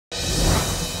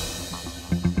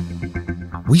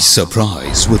We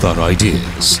surprise with our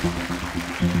ideas.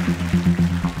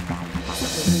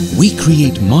 We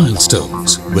create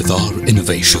milestones with our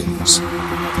innovations.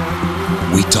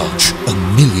 We touch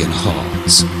 1 million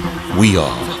hearts. We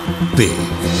are big.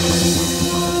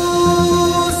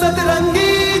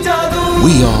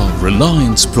 We are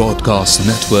Reliance Broadcast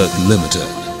Network Limited.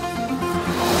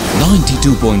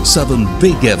 92.7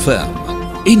 Big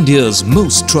FM, India's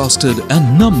most trusted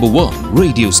and #1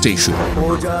 radio station.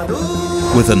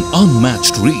 With an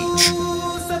unmatched reach.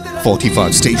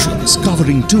 45 stations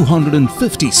covering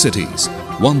 250 cities,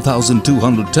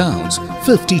 1,200 towns,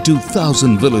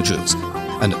 52,000 villages,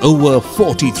 and over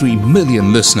 43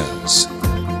 million listeners.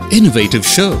 Innovative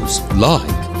shows like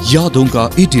Yadon Ka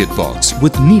Idiot Box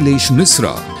with Nilesh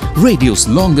Misra, radio's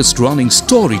longest running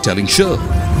storytelling show.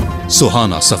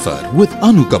 Suhana Safar with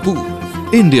Anu Kapoor,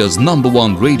 India's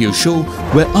 #1 radio show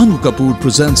where Anu Kapoor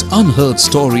presents unheard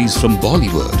stories from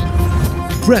Bollywood.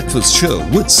 Breakfast show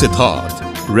with Siddharth,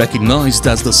 recognized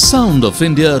as the Sound of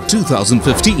India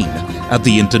 2015 at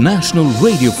the International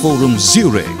Radio Forum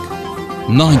Zurich.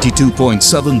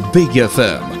 92.7 Big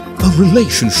FM, a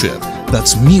relationship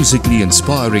that's musically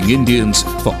inspiring Indians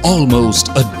for almost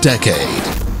a decade.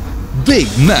 Big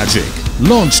Magic,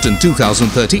 launched in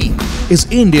 2013, is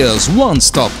India's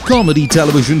one-stop comedy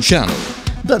television channel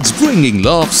that's bringing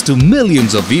laughs to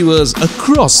millions of viewers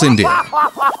across India.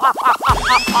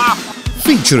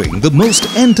 Featuring the most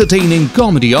entertaining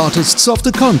comedy artists of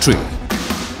the country.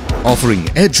 Offering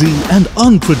edgy and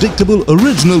unpredictable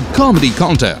original comedy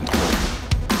content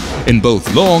in both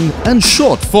long and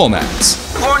short formats.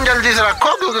 Phone जल्दी से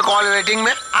रखो क्योंकि call waiting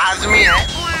में आदमी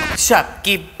है।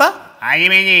 Shopkeeper आगे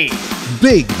में जी।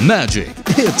 Big Magic,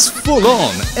 it's full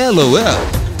on LOL.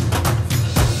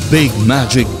 Big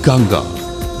Magic Ganga,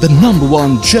 the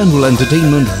 #1 general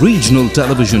entertainment regional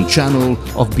television channel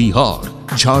of Bihar,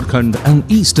 Jharkhand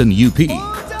and Eastern UP.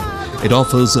 It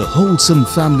offers a wholesome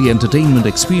family entertainment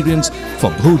experience for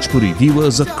Bhojpuri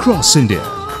viewers across India.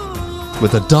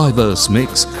 With a diverse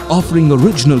mix offering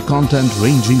original content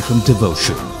ranging from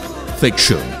devotion,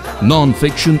 fiction,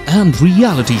 non-fiction and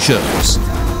reality shows.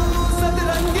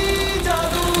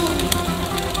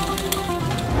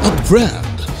 A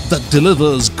brand that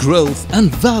delivers growth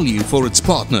and value for its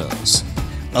partners.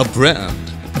 A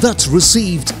brand that's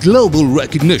received global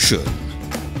recognition.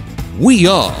 We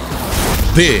are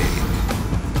big.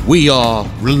 We are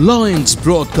Reliance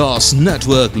Broadcast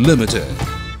Network Limited.